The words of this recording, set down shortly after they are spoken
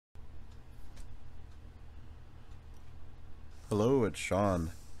Hello, it's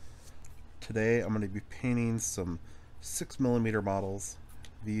Sean. Today I'm going to be painting some 6mm models.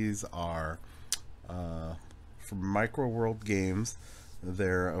 These are from Microworld Games.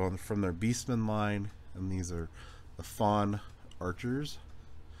 They're from their Beastmen line, and these are the Faun Archers.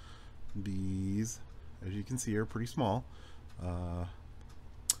 These, as you can see, are pretty small,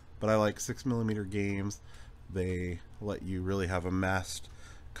 but I like 6mm games. They let you really have a massed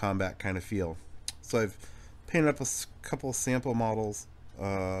combat kind of feel. So I've painted up a couple of sample models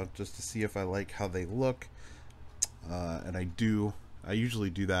just to see if I like how they look, and I usually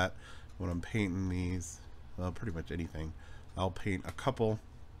do that when I'm painting these, pretty much anything. I'll paint a couple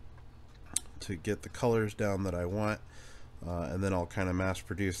to get the colors down that I want, and then I'll kind of mass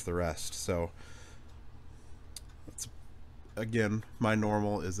produce the rest. So that's, again, my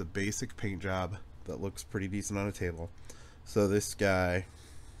normal is a basic paint job that looks pretty decent on a table. So this guy,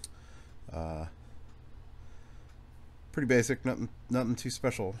 pretty basic, nothing too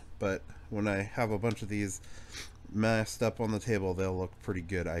special, but when I have a bunch of these massed up on the table, they'll look pretty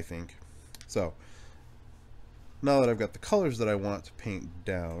good, I think. So now that I've got the colors that I want to paint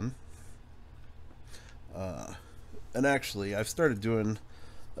down, and actually I've started doing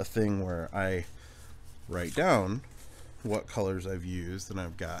a thing where I write down what colors I've used, and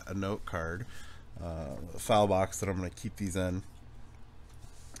I've got a note card, a file box that I'm going to keep these in,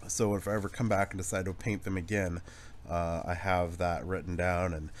 so if I ever come back and decide to paint them again, I have that written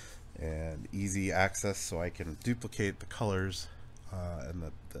down and easy access, so I can duplicate the colors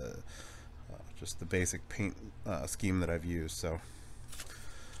and just the basic paint scheme that I've used. So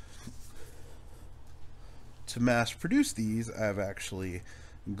to mass produce these, I've actually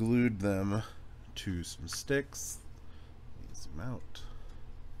glued them to some sticks. Zoom out.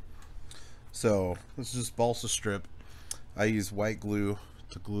 So this is just balsa strip. I use white glue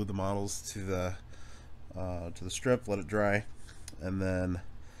to glue the models to the strip, let it dry, and then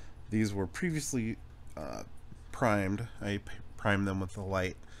these were previously primed. I primed them with a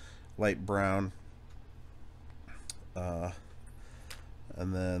light brown, and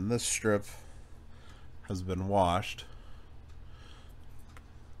then this strip has been washed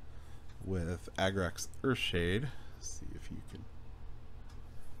with Agrax Earthshade. See if you can,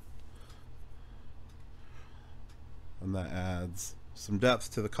 and that adds some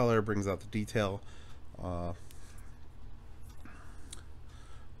depth to the color, brings out the detail.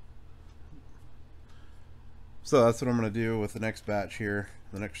 So that's what I'm going to do with the next batch here.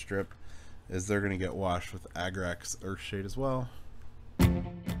 The next strip is they're going to get washed with Agrax Earthshade as well.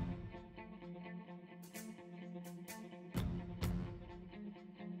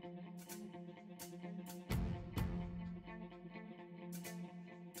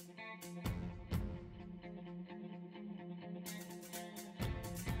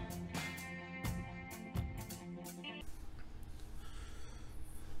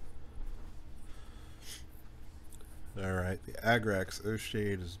 Alright, the Agrax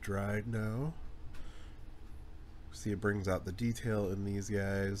Earthshade is dried now. See, it brings out the detail in these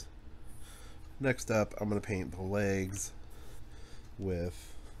guys. Next up, I'm going to paint the legs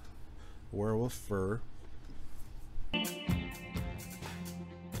with Werewolf Fur.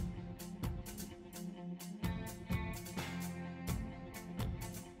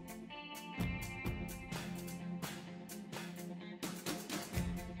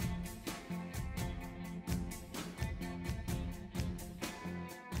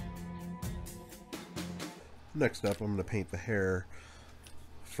 Next up, I'm going to paint the hair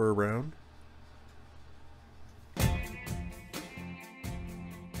fur brown.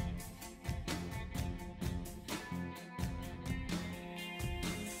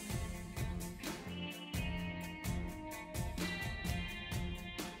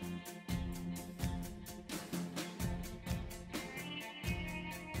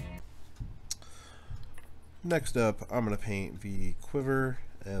 Next up, I'm going to paint the quiver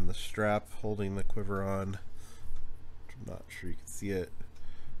and the strap holding the quiver on. I'm not sure you can see it.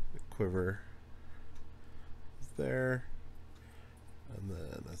 The quiver is there, and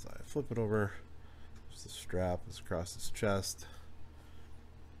then as I flip it over, there's the strap is across his chest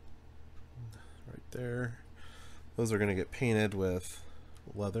right there. Those are going to get painted with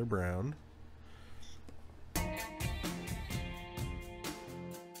leather brown.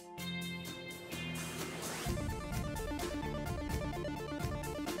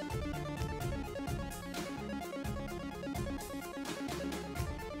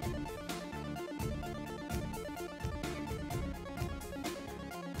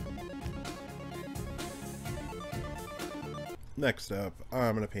 Next up,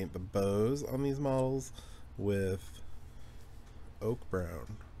 I'm going to paint the bows on these models with oak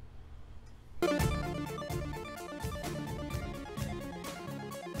brown.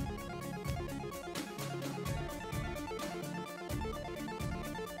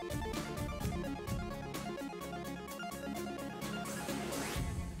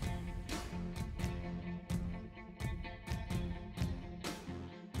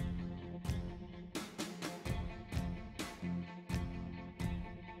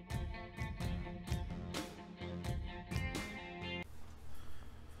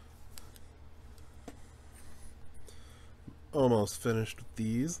 Almost finished with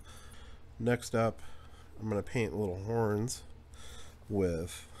these. Next up, I'm going to paint little horns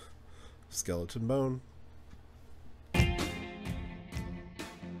with skeleton bone.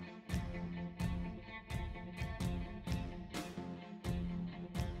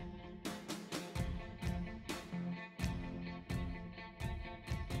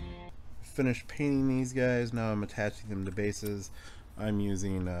 Finished painting these guys. Now I'm attaching them to bases. I'm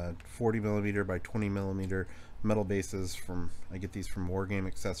using 40mm by 20mm metal bases I get these from War Game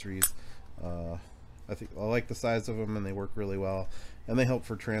Accessories. I like the size of them, and they work really well, and they help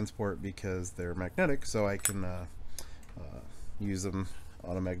for transport because they're magnetic, so I can use them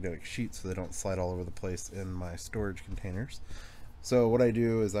on a magnetic sheet so they don't slide all over the place in my storage containers. So what I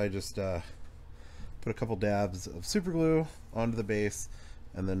do is I just put a couple dabs of super glue onto the base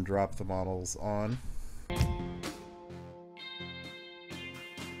and then drop the models on.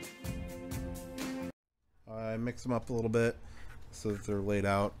 I mix them up a little bit so that they're laid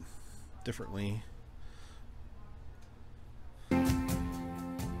out differently.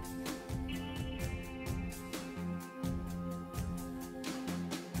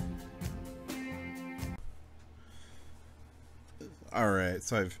 Alright,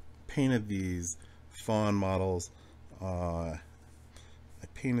 so I've painted these fawn models. I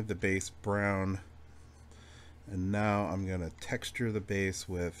painted the base brown, and now I'm going to texture the base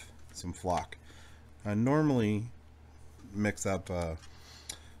with some flock. I normally mix up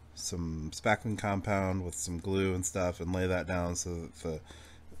some spackling compound with some glue and stuff and lay that down so that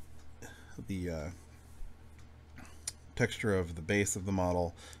the texture of the base of the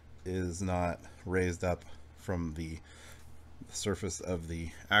model is not raised up from the surface of the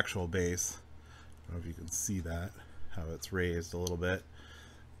actual base. I don't know if you can see that, how it's raised a little bit.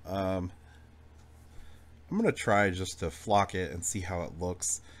 I'm going to try just to flock it and see how it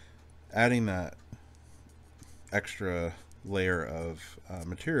looks. Adding that extra layer of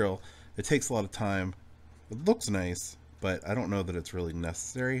material, it takes a lot of time. It looks nice, but I don't know that it's really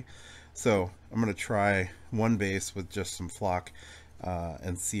necessary. So I'm going to try one base with just some flock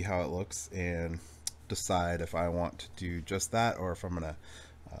and see how it looks, and decide if I want to do just that or if I'm going to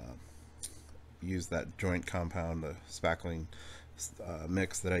use that joint compound, the spackling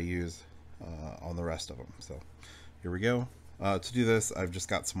mix that I use on the rest of them. So here we go. To do this, I've just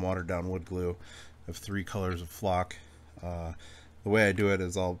got some watered down wood glue. I have 3 colors of flock. The way I do it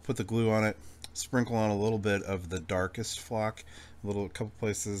is I'll put the glue on it, sprinkle on a little bit of the darkest flock, a couple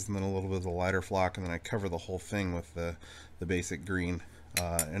places, and then a little bit of the lighter flock, and then I cover the whole thing with the basic green,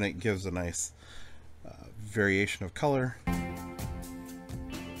 and it gives a nice variation of color.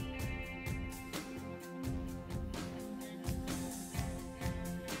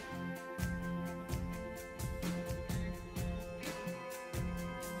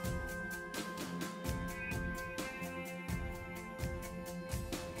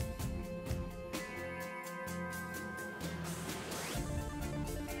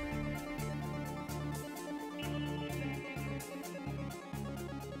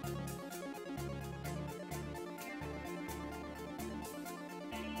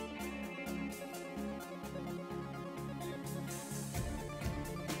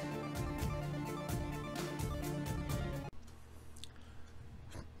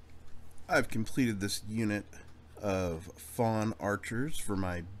 I've completed this unit of Faun Archers for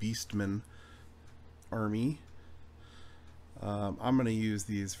my Beastmen army. I'm going to use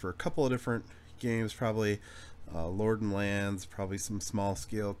these for a couple of different games, probably Lord and Lands, probably some small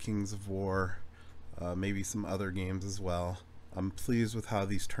scale Kings of War, maybe some other games as well. I'm pleased with how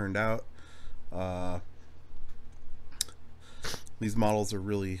these turned out. These models are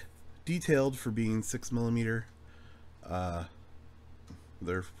really detailed for being 6mm.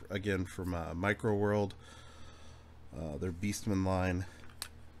 They're again from Microworld, their Beastmen line.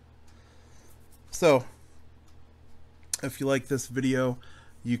 So if you like this video,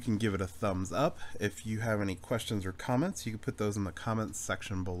 you can give it a thumbs up. If you have any questions or comments, you can put those in the comments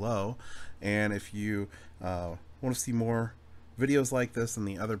section below. And if you want to see more videos like this and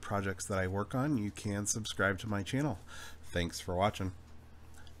the other projects that I work on, you can subscribe to my channel. Thanks for watching.